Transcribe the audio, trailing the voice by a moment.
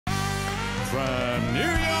From New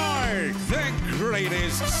York, the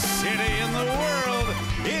greatest city in the world,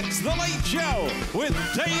 it's The Late Show with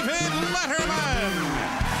David Letterman.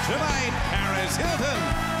 Tonight, Paris Hilton,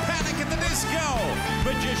 Panic at the Disco.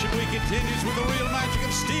 Magician Week continues with the real magic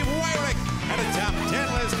of Steve Wyrick and a top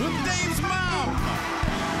 10 list with Dave's mom.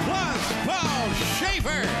 Plus, Paul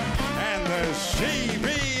Schaefer and the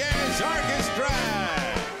CBS Orchestra.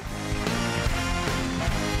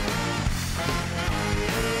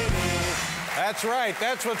 That's right.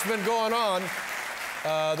 That's what's been going on.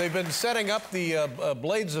 They've been setting up the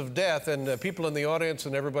Blades of Death, and people in the audience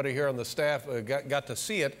and everybody here on the staff got to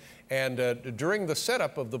see it. And during the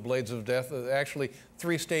setup of the Blades of Death, actually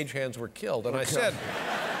 3 stagehands were killed. And I said,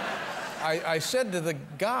 I said to the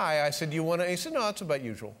guy, I said, "You want to?" He said, "No, that's about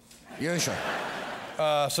usual." Usual.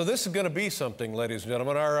 So this is going to be something, ladies and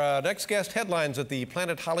gentlemen. Our next guest headlines at the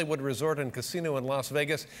Planet Hollywood Resort and Casino in Las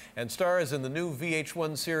Vegas and stars in the new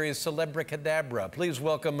VH1 series Celebricadabra. Please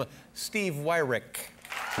welcome Steve Wyrick.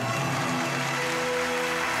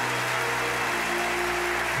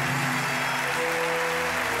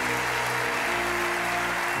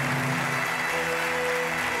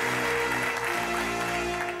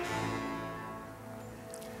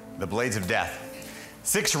 The Blades of Death.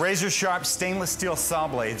 6 razor-sharp stainless steel saw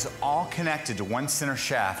blades, all connected to one center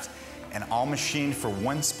shaft and all machined for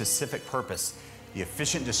one specific purpose: the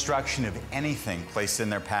efficient destruction of anything placed in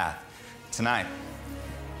their path. Tonight,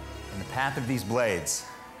 in the path of these blades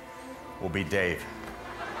will be Dave.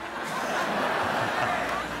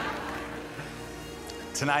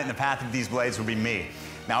 Tonight, in the path of these blades will be me.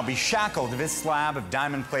 Now, I'll be shackled to this slab of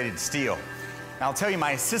diamond-plated steel. Now, I'll tell you,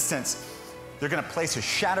 my assistants, they're going to place a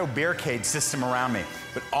shadow barricade system around me,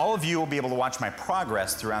 but all of you will be able to watch my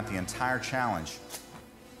progress throughout the entire challenge.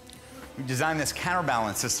 We designed this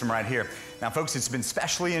counterbalance system right here. Now, folks, it's been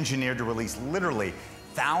specially engineered to release literally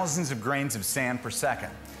thousands of grains of sand per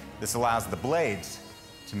second. This allows the blades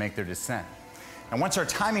to make their descent. And once our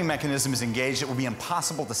timing mechanism is engaged, it will be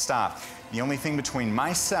impossible to stop. The only thing between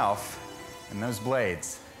myself and those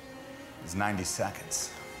blades is 90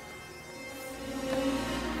 seconds.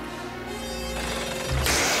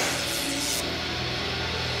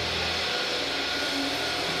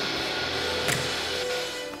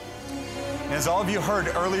 As all of you heard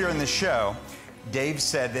earlier in the show, Dave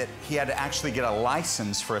said that he had to actually get a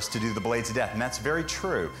license for us to do the Blades of Death, and that's very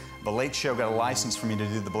true. The Late Show got a license for me to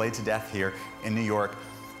do the Blades of Death here in New York.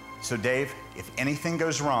 So Dave, if anything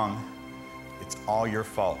goes wrong, it's all your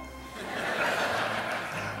fault.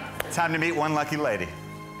 Time to meet one lucky lady,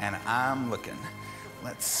 and I'm looking.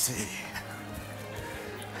 Let's see.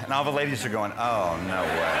 And all the ladies are going, "Oh, no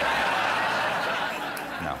way."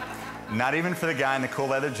 No. Not even for the guy in the cool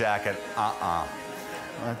leather jacket.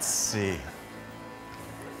 Let's see.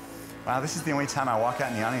 Wow, this is the only time I walk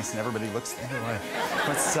out in the audience and everybody looks the other way.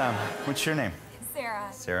 What's your name?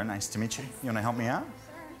 Sarah. Sarah, nice to meet you. You want to help me out?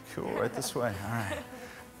 Sure. Cool, right this way. All right.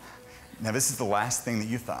 Now, this is the last thing that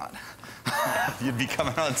you thought. You'd be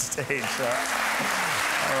coming on stage.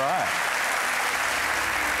 All right.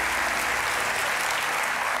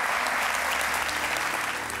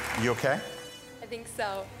 You okay? I think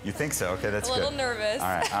so. You think so? Okay, that's good. A little nervous. All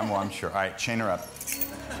right, I'm sure. All right, chain her up.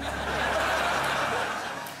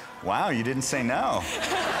 Wow, you didn't say no.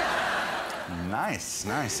 Nice,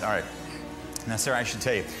 nice. All right. Now, Sarah, I should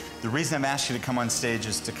tell you, the reason I've asked you to come on stage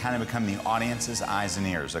is to kind of become the audience's eyes and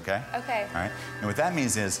ears, okay? Okay. All right. And what that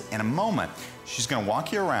means is, in a moment, she's going to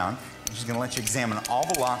walk you around, and she's going to let you examine all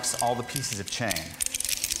the locks, all the pieces of chain.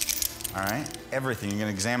 All right? Everything. You're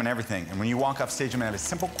going to examine everything. And when you walk off stage, I'm going to have a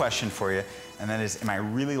simple question for you, and that is, am I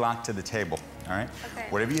really locked to the table? All right? Okay.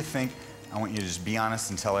 Whatever you think, I want you to just be honest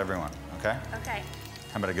and tell everyone, okay? Okay.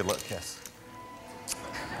 How about a good look? Yes.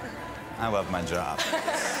 I love my job.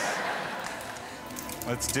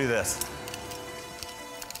 Let's do this.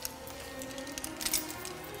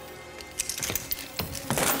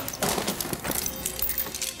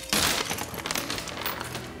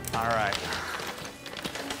 All right.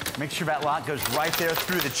 Make sure that lock goes right there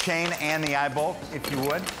through the chain and the eye bolt, if you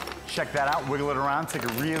would. Check that out, wiggle it around, take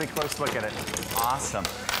a really close look at it. Awesome.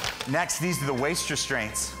 Next, these are the waist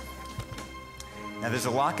restraints. Now there's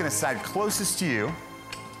a lock in the side closest to you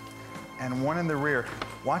and one in the rear.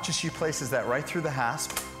 Watch as she places that right through the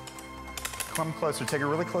hasp. Come closer, take a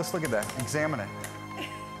really close look at that. Examine it.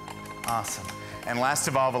 Awesome. And last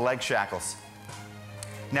of all, the leg shackles.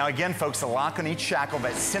 Now again, folks, the lock on each shackle,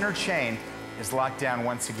 that center chain, is locked down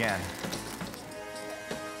once again.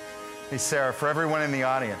 Hey, Sarah, for everyone in the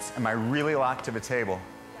audience, am I really locked to the table?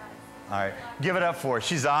 Yes. All right, give it up for her.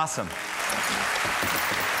 She's awesome.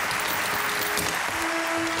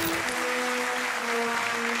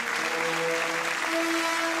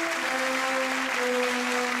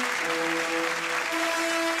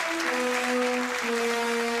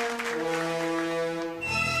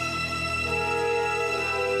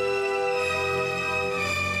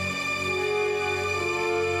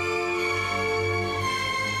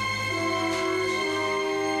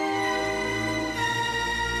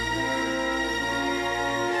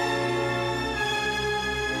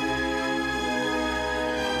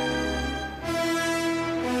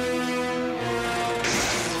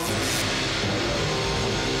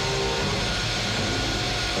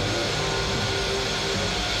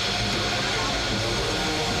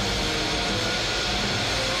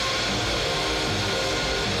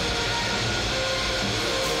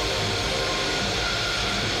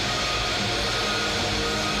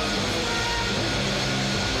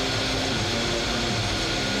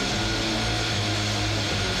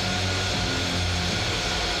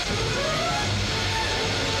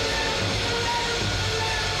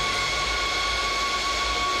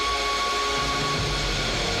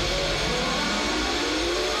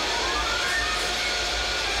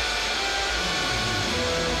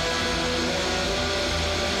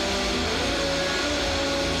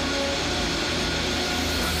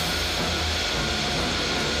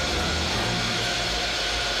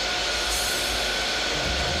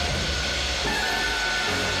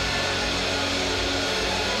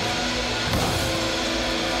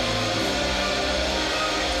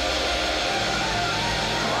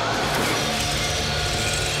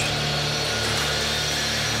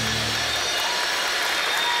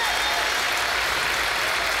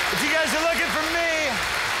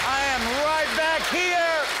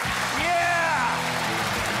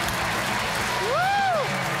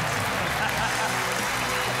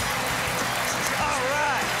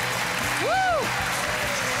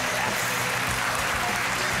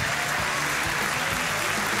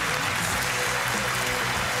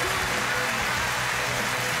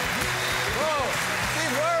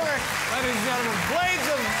 gentlemen, Blades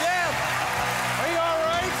of Death. Are you all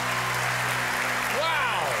right?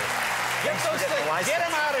 Wow. Get those things. Get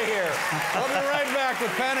them out of here. We'll be right back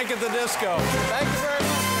with Panic at the Disco. Thank you very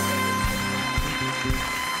much.